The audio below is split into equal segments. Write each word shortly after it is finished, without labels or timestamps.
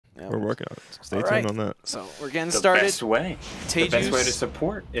We're working on it. Stay tuned right. on that. So we're getting The started. best way. The TayJuice. best way to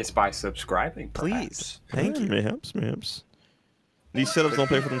support is by subscribing. Please. Perhaps. Thank you. Mayhaps. These setups don't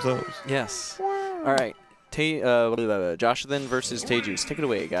pay for themselves. Yes. All right. Joshathan versus TayJuice. Take it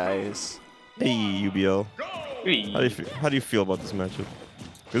away, guys. Hey, UBL. How do you feel about this matchup?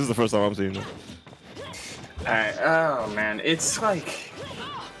 This is the first time I'm seeing it. Oh man, it's like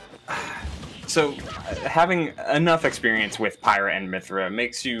so having enough experience with Pyra and Mythra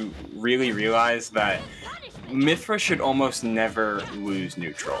makes you really realize that Mythra should almost never lose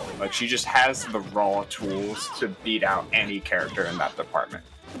neutral. Like, she just has the raw tools to beat out any character in that department.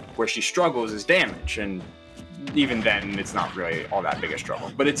 Where she struggles is damage, and even then, it's not really all that big a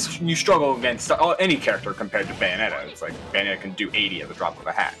struggle. But it's you struggle against any character compared to Bayonetta. It's like Bayonetta can do 80 at the drop of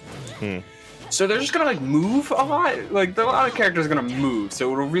a hat. So they're just gonna like move a lot. Like, a lot of characters are gonna move.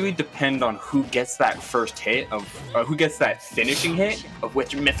 So it'll really depend on who gets that first hit of who gets that finishing hit, of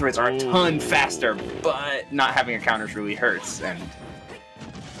which Mythras are a ton faster, but not having a counters really hurts. And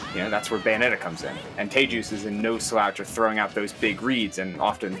you know, that's where Bayonetta comes in. And TayJuice is in no slouch of throwing out those big reads, and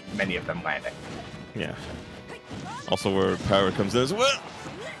often many of them landing. Yeah. Also, where Pyra comes in as well.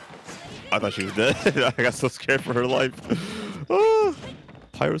 I thought she was dead. I got so scared for her life. Oh,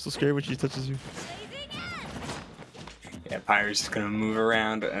 Pyra's so scary when she touches you. Yeah, Pyra's just gonna move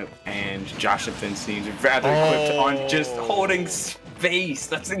around, and Joshathan seems rather equipped on just holding space.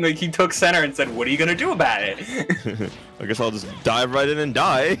 That's like he took center and said, "What are you gonna do about it?" I guess I'll just dive right in and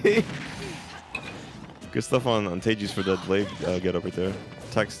die. Good stuff on TayJuice for that blade get up right there.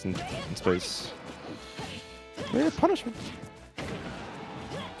 Text in space. Yeah, punishment.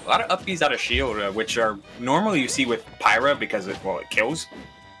 A lot of up-Bs out of shield, which are normally you see with Pyra because it kills.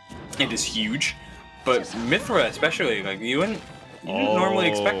 It is huge, but Mythra especially, like you wouldn't normally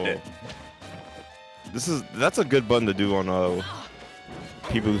expect it. That's a good button to do on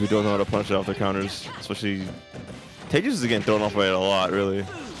people who don't know how to punch it off their counters, especially TayJuice is getting thrown off by it a lot, really.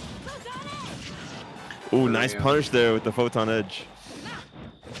 Ooh, nice punish there with the photon edge.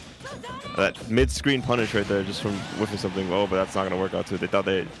 That mid-screen punish right there, just from whiffing something. Oh, but that's not gonna work out too. They thought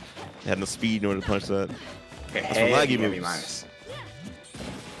they had no speed in order to punish that. That's for laggy moves.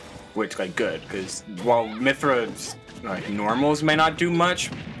 Which, like, good, because while Mythra's like normals may not do much,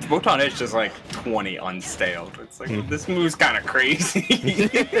 photon edge does like 20 unstaled. It's like this move's kind of crazy.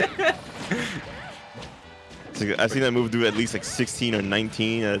 Like, I've seen that move do at least like 16 or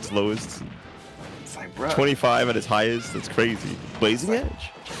 19 at its lowest. It's like, bro. 25 at its highest. That's crazy. Blazing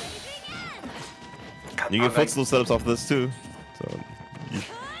Edge. You can footstool setups off this too. So,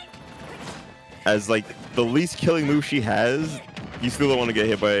 as like the least killing move she has, you still don't want to get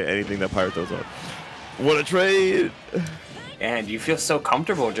hit by anything that Pyra throws up. What a trade! And you feel so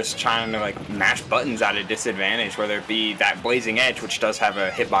comfortable just trying to like mash buttons at a disadvantage, whether it be that Blazing Edge, which does have a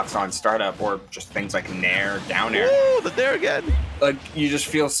hitbox on startup, or just things like Nair, down air. Ooh, the Nair again! Like, you just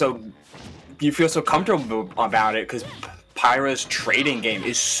feel so comfortable about it because Pyra's trading game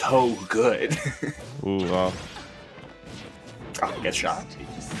is so good. Ooh, wow. Oh, get shot.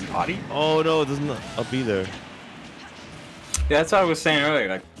 Body? Oh no, it doesn't be there. Yeah, that's what I was saying earlier.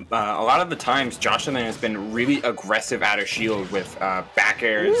 Like, a lot of the times, Joshathan has been really aggressive out of shield with back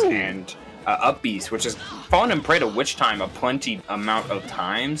airs and up Bs, which has fallen in prey to Witch Time a plenty amount of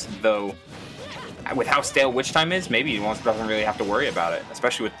times, though with how stale Witch Time is, maybe he doesn't really have to worry about it,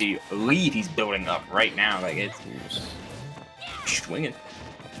 especially with the lead he's building up right now. Like, it's swinging.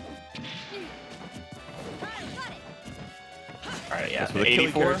 Alright, yeah,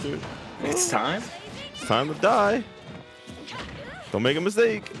 84. It's time. It's time to die. Don't make a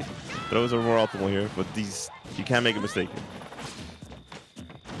mistake. Those are more optimal here, but these you can't make a mistake here.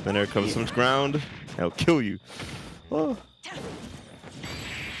 Then there comes some ground. It'll kill you. Oh.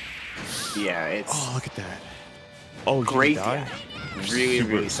 Yeah, it's. Oh, look at that. Oh, great DI.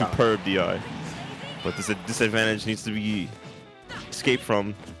 Really superb DI. But this disadvantage needs to be escaped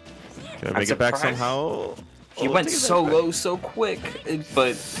from. Can I make it back somehow? He went so low so quick,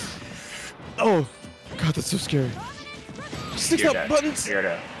 but. Oh, God, that's so scary. Six up buttons.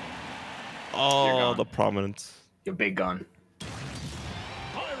 Oh, the prominence. Your big gun.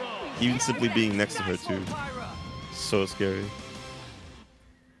 Even simply being next to her too. So scary.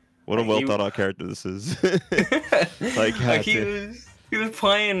 What a well thought out character this is. like he was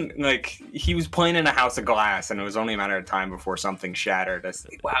playing in a house of glass, and it was only a matter of time before something shattered. Like,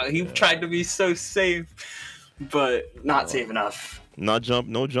 wow, he tried to be so safe, but not safe enough. No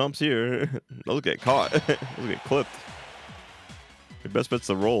jumps here. They'll get caught. They'll get clipped. Your best bet's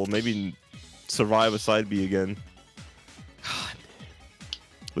to roll. Maybe survive a side B again. God.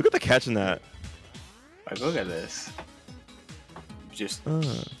 Look at the catch in that. Like, look at this. just...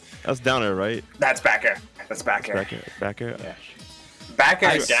 That's down air, right? That's back air. That's back air. Back air. Yeah. Back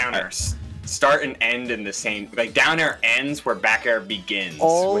air and down air start and end in the same... Like, down air ends where back air begins.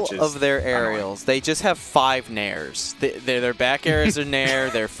 All which is of their aerials, they just have 5 nairs. Their back air is a nair,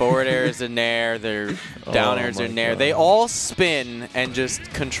 their forward air is a nair, their down air is a nair. They all spin and just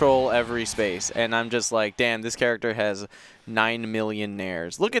control every space. And I'm just like, damn, this character has 9 million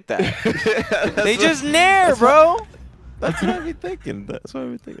nairs. Look at that. They just nair, bro. That's what I be thinking. That's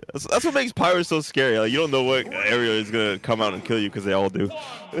what makes Pyro so scary. Like, you don't know what area is gonna come out and kill you because they all do.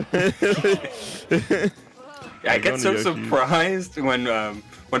 I get so surprised when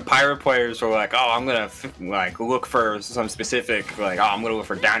Pyro players are like, oh, I'm gonna look for some specific, like, oh, I'm gonna look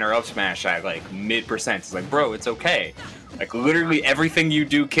for down or up smash at like mid%. It's like, bro, it's okay. Like, literally everything you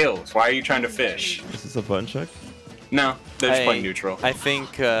do kills. Why are you trying to fish? Is this a button check? No, they're just playing neutral. I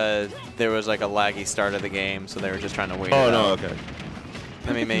think there was like a laggy start of the game, so they were just trying to wait. Oh no, okay.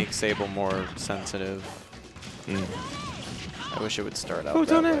 Let me make Sable more sensitive. I wish it would start out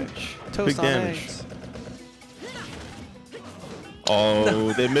that way. Big damage.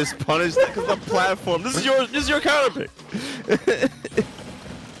 Oh, they mispunished that because of the platform. This is your counter pick.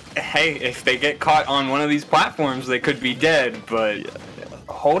 Hey, if they get caught on one of these platforms, they could be dead, but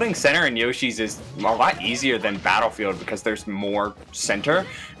holding center in Yoshi's is a lot easier than Battlefield because there's more center.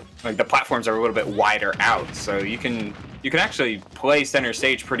 Like, the platforms are a little bit wider out, so you can actually play center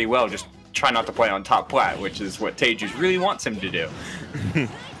stage pretty well. Just try not to play on top plat, which is what TayJuice really wants him to do.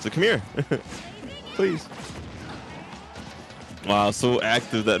 So come here, please. Wow, so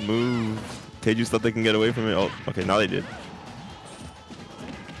active that move. TayJuice thought they can get away from it. Oh, okay, now they did.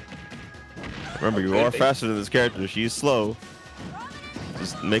 Remember, you are faster than this character. She is slow.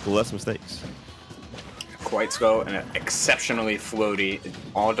 Just make less mistakes. Quite slow and exceptionally floaty. It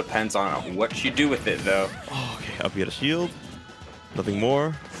all depends on what you do with it, though. Oh, okay, up you get a shield. Nothing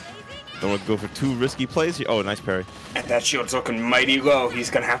more. Don't want to go for too risky plays here. Oh, nice parry. And that shield's looking mighty low.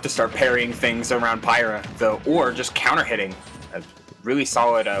 He's gonna have to start parrying things around Pyra, though, or just counter hitting. A really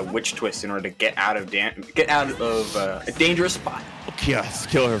solid witch twist in order to get out of a dangerous spot. Okay, yes,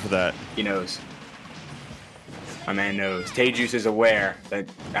 kill her for that. He knows. My man knows. TayJuice is aware that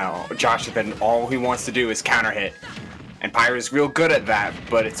Joshathan, all he wants to do is counter hit. And Pyra's real good at that,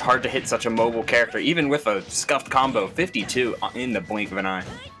 but it's hard to hit such a mobile character, even with a scuffed combo, 52 in the blink of an eye.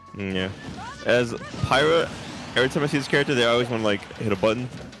 Yeah. As Pyra, every time I see this character, they always want to like hit a button.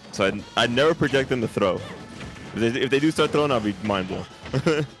 So I never project them to throw. If they do start throwing, I'll be mind blown.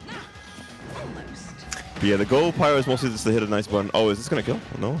 But yeah, the goal of Pyra is mostly just to hit a nice button. Oh, is this gonna kill?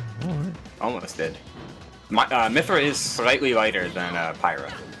 No. All right. Almost did. Mythra is slightly lighter than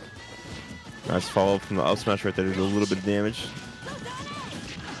Pyra. Nice follow up from the up smash right there. There's a little bit of damage.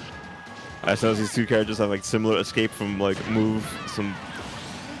 I suppose these two characters have like similar escape from like move.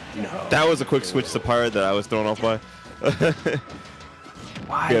 No. That was a quick switch to Pyra that I was thrown off by.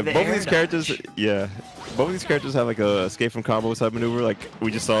 Why? Yeah, both of these characters. Yeah, both of these characters have like a escape from combo type maneuver. Like we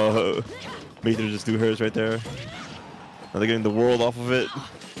just saw Mythra just do hers right there. Now they're getting the world off of it.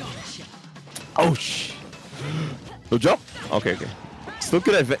 Oh shh. No jump. Okay. Still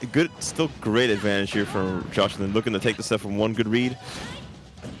still great advantage here for Joshathan, looking to take the step from one good read.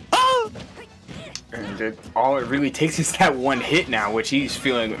 And all it really takes is that one hit now, which he's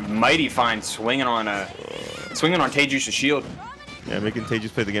feeling mighty fine swinging on TayJuice's shield. Yeah, making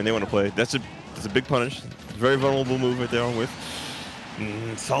TayJuice play the game they want to play. That's a big punish. Very vulnerable move right there on with.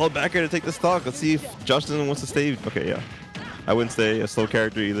 Solid back air to take the stock. Let's see if Joshathan wants to stay. Okay, yeah. I wouldn't stay a slow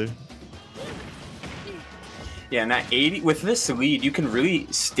character either. Yeah, and at 80, with this lead, you can really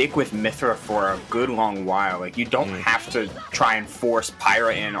stick with Mythra for a good long while. Like, you don't have to try and force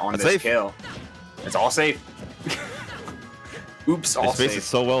Pyra in on this kill. It's all safe. Oops, all safe. Spaces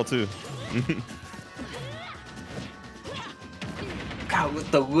so well too. God,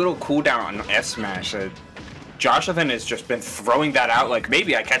 with the little cooldown on F smash, Joshathan has just been throwing that out. Like,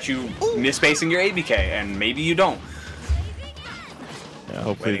 maybe I catch you misspacing your ABK, and maybe you don't. Yeah,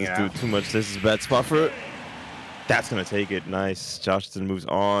 hopefully it doesn't do too much. This is a bad spot for it. That's gonna take it. Nice. Joshathan moves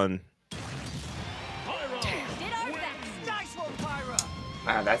on.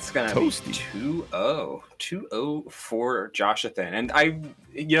 That's gonna be 2-0. 2-0 for Joshathan.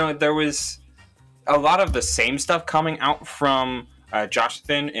 And there was a lot of the same stuff coming out from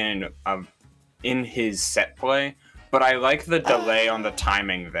Joshathan in his set play, but I like the delay on the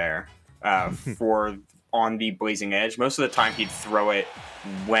timing there on the Blazing Edge. Most of the time he'd throw it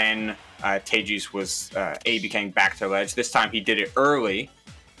when TayJuice was ABKing back to ledge. This time he did it early.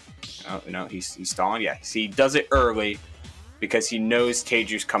 Oh no, he's stalling. Yeah, he does it early. because he knows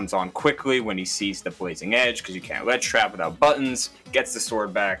TayJuice comes on quickly when he sees the blazing edge, because you can't ledge trap without buttons. Gets the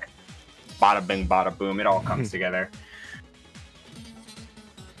sword back. Bada bing, bada boom. It all comes together.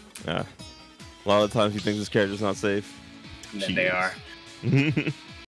 Yeah. A lot of times he thinks his character's not safe. And then they are.